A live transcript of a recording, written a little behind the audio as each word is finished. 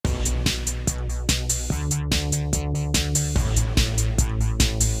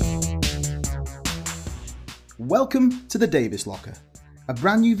Welcome to the Davies Locker, a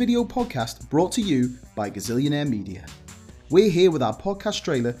brand new video podcast brought to you by Gazillionaire Media. We're here with our podcast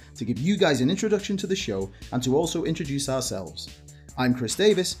trailer to give you guys an introduction to the show and to also introduce ourselves. I'm Chris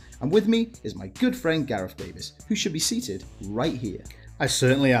Davis, and with me is my good friend Gareth Davis, who should be seated right here. I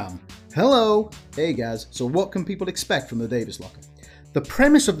certainly am. Hello! Hey guys, so what can people expect from the Davies Locker? The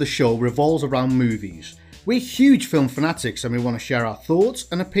premise of the show revolves around movies. We're huge film fanatics and we want to share our thoughts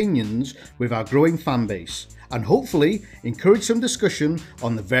and opinions with our growing fan base, and hopefully encourage some discussion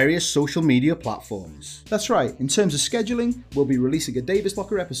on the various social media platforms. That's right, in terms of scheduling, we'll be releasing a Davies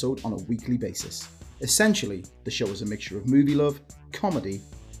Locker episode on a weekly basis. Essentially, the show is a mixture of movie love, comedy,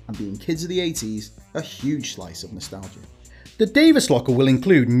 and being kids of the 80s, a huge slice of nostalgia. The Davies Locker will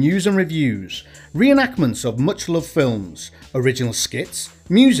include news and reviews, reenactments of much-loved films, original skits,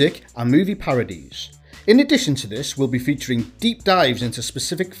 music and movie parodies. In addition to this, we'll be featuring deep dives into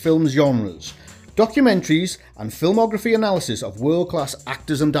specific film genres, documentaries and filmography analysis of world-class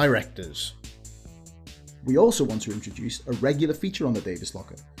actors and directors. We also want to introduce a regular feature on the Davies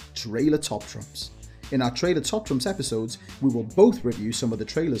Locker, Trailer Top Trumps. In our Trailer Top Trumps episodes, we will both review some of the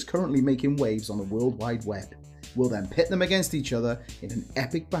trailers currently making waves on the World Wide Web. We'll then pit them against each other in an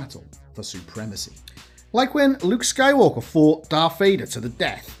epic battle for supremacy. Like when Luke Skywalker fought Darth Vader to the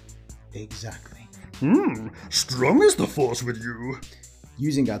death. Exactly. Strong is the Force with you.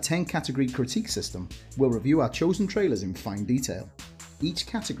 Using our 10 category critique system, we'll review our chosen trailers in fine detail. Each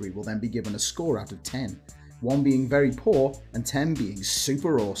category will then be given a score out of 10, 1 being very poor and 10 being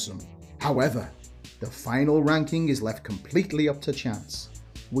super awesome. However, the final ranking is left completely up to chance.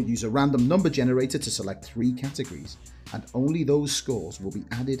 We'll use a random number generator to select 3 categories, and only those scores will be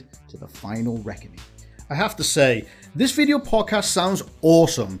added to the final reckoning. I have to say, this video podcast sounds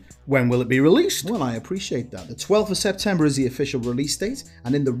awesome. When will it be released? Well, I appreciate that. The 12th of September is the official release date,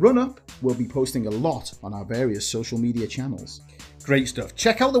 and in the run-up, we'll be posting a lot on our various social media channels. Great stuff.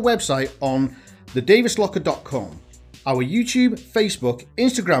 Check out the website on thedavieslocker.com. Our YouTube, Facebook,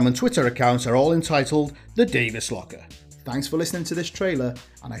 Instagram and Twitter accounts are all entitled The Davies Locker. Thanks for listening to this trailer,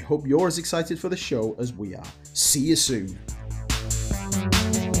 and I hope you're as excited for the show as we are. See you soon.